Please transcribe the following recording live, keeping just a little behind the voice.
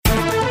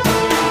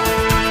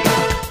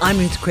I'm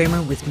Ruth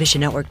Kramer with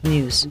Mission Network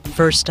News.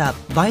 First up,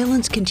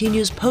 violence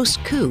continues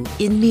post-coup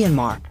in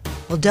Myanmar.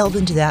 We'll delve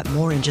into that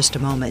more in just a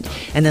moment.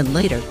 And then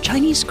later,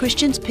 Chinese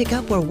Christians pick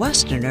up where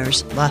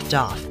Westerners left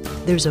off.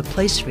 There's a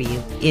place for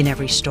you in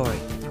every story.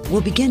 We'll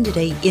begin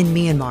today in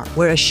Myanmar,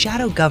 where a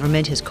shadow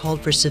government has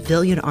called for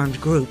civilian armed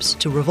groups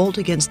to revolt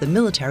against the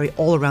military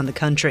all around the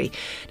country.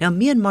 Now,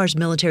 Myanmar's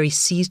military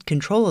seized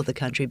control of the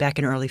country back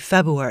in early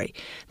February.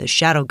 The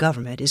shadow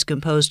government is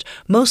composed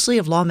mostly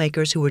of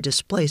lawmakers who were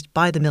displaced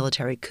by the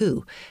military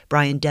coup.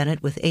 Brian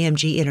Dennett with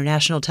AMG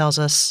International tells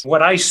us,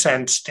 what I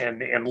sensed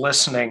in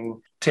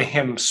listening to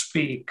him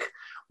speak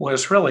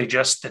was really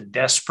just the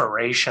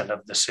desperation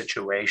of the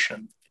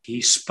situation.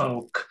 He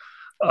spoke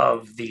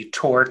of the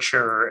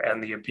torture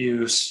and the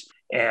abuse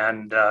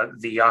and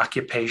the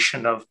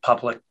occupation of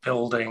public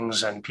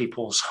buildings and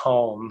people's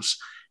homes,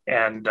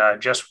 and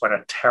just what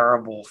a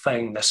terrible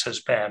thing this has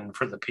been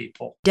for the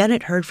people.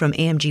 Dennett heard from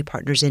AMG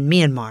partners in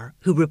Myanmar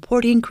who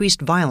report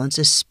increased violence,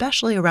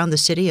 especially around the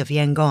city of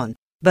Yangon.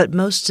 But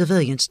most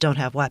civilians don't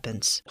have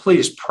weapons.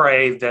 Please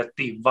pray that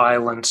the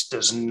violence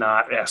does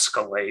not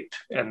escalate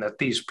and that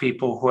these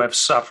people who have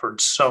suffered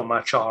so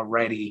much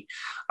already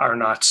are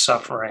not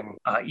suffering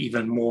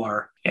even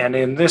more. And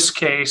in this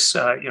case,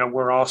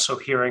 we're also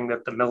hearing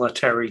that the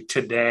military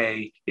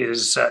today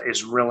is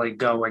really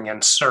going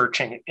and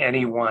searching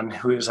anyone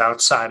who is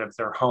outside of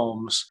their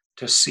homes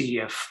to see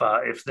if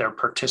they're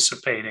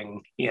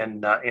participating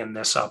in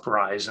this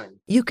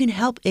uprising. You can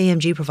help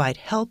AMG provide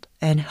help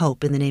and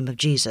hope in the name of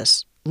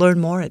Jesus.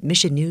 Learn more at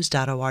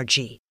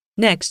missionnews.org.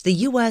 Next, the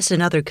U.S.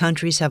 and other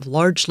countries have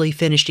largely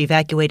finished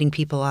evacuating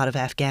people out of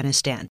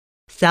Afghanistan.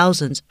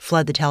 Thousands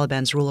fled the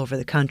Taliban's rule over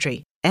the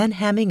country. Ann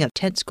Hamming of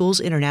Tent Schools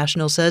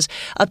International says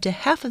up to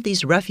half of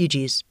these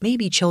refugees may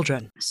be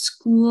children.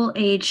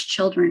 School-aged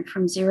children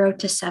from 0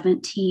 to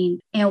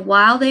 17. And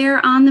while they are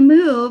on the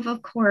move,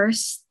 of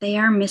course, they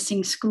are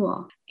missing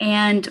school.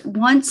 And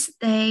once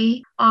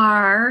they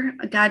are,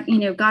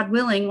 God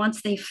willing,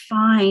 once they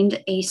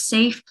find a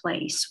safe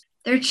place,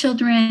 their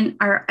children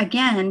are,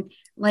 again,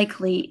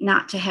 likely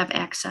not to have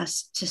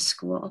access to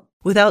school.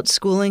 Without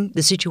schooling,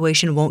 the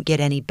situation won't get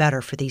any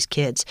better for these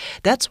kids.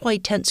 That's why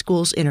Tent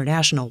Schools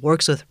International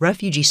works with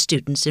refugee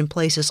students in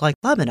places like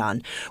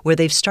Lebanon, where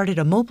they've started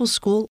a mobile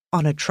school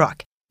on a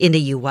truck. In the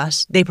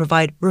U.S., they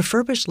provide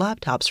refurbished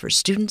laptops for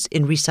students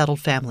in resettled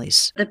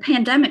families. The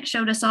pandemic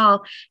showed us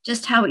all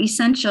just how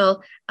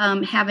essential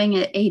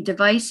having a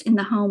device in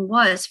the home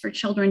was for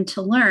children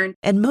to learn.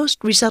 And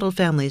most resettled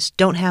families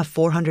don't have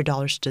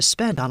 $400 to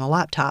spend on a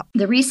laptop.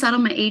 The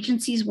resettlement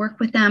agencies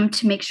work with them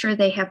to make sure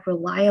they have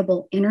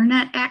reliable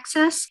internet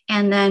access,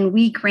 and then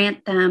we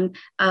grant them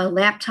a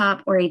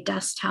laptop or a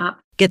desktop.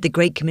 Get the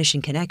Great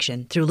Commission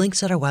connection through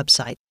links at our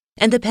website.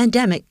 And the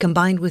pandemic,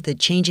 combined with the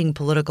changing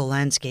political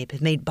landscape,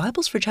 have made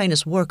Bibles for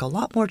China's work a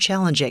lot more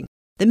challenging.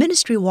 The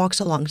ministry walks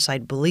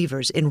alongside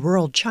believers in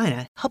rural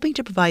China, helping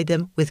to provide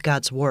them with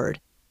God's Word.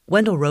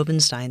 Wendell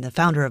Robenstein, the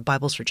founder of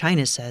Bibles for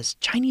China, says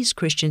Chinese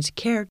Christians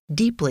care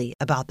deeply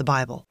about the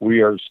Bible.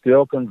 We are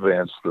still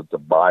convinced that the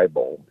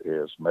Bible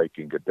is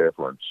making a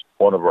difference.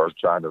 One of our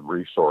China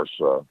resource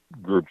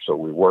groups that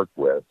we work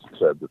with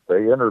said that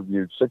they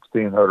interviewed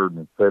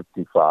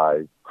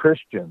 1,655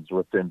 Christians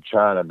within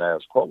China and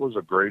asked what was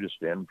the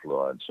greatest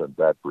influence in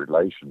that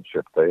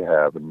relationship they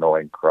have in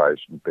knowing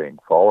Christ and being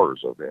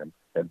followers of Him.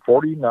 And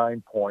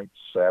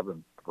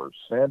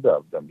 49.7%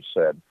 of them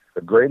said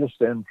the greatest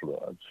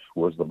influence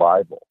was the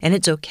Bible. And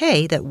it's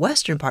okay that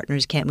Western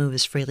partners can't move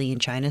as freely in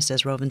China,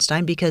 says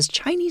Rovenstein, because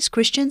Chinese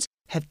Christians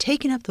have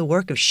taken up the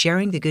work of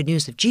sharing the good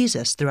news of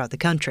Jesus throughout the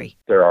country.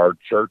 There are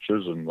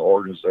churches and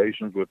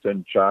organizations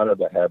within China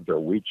that have their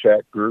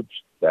WeChat groups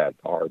that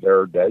are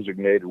their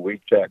designated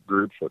WeChat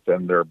groups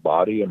within their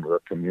body and their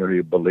community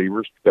of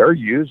believers. They're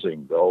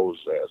using those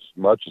as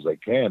much as they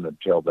can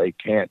until they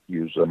can't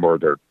use them or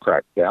they're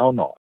cracked down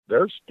on.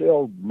 They're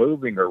still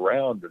moving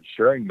around and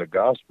sharing the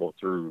gospel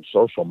through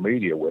social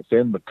media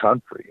within the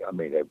country. I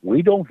mean,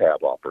 we don't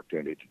have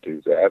opportunity to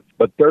do that,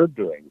 but they're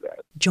doing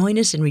that. Join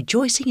us in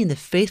rejoicing in the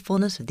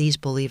faithfulness of these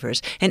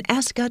believers and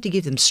ask God to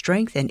give them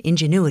strength and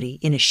ingenuity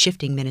in a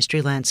shifting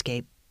ministry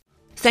landscape.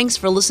 Thanks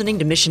for listening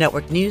to Mission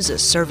Network News, a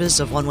service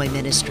of One Way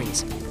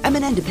Ministries.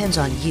 MNN depends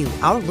on you,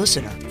 our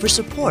listener, for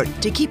support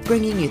to keep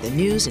bringing you the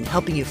news and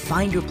helping you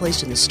find your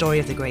place in the story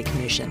of the Great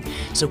Commission.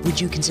 So would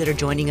you consider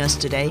joining us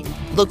today?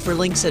 Look for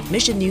links at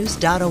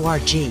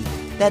missionnews.org.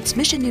 That's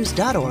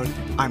missionnews.org.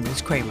 I'm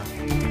Ruth Kramer.